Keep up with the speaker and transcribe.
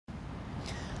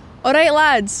Alright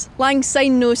lads, lang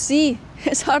syne no see.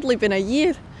 It's hardly been a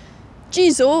year.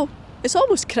 Geez oh, it's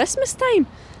almost Christmas time.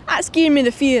 That's giving me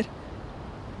the fear.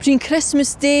 Between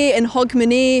Christmas Day and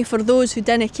Hogmanay, for those who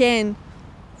dinna ken,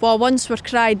 wha once were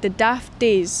cried the Daft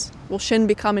Days will shin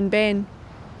be coming ben.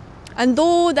 And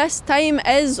though this time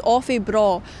is awfully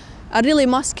braw, I really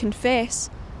must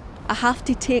confess, I have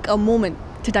to take a moment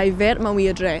to divert my wee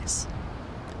address.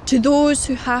 To those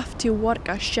who have to work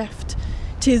a shift,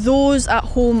 to those at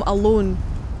home alone,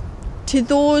 to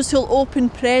those who'll open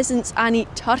presents and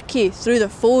eat turkey through the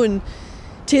phone,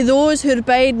 to those who're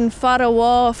biding far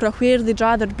awa fra where they'd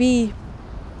rather be,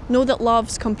 know that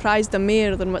love's comprised of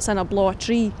mair than what's in a blaw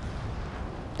tree.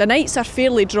 The nights are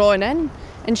fairly drawing in,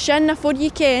 and shin afore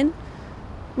ye ken,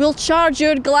 we'll charge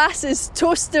your glasses,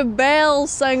 toast the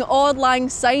bells, sing Auld Lang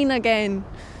Syne again.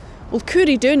 We'll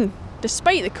coorie doon,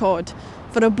 despite the cod,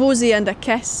 for a bosie and a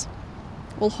kiss.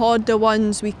 We'll haud the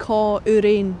ones we ca' our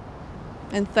ain,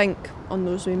 and think on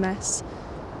those we miss.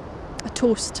 A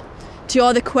toast to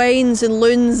all the quines and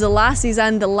loons, the lassies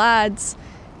and the lads,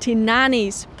 to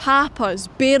nannies, papas,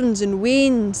 bairns and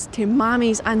wains, to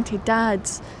mammies and to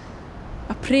dads.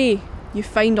 I pray you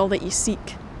find all that you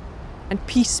seek, and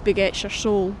peace begets your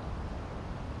soul.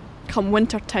 Come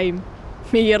winter time,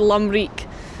 may your lum reek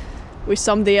with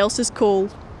somebody else's coal.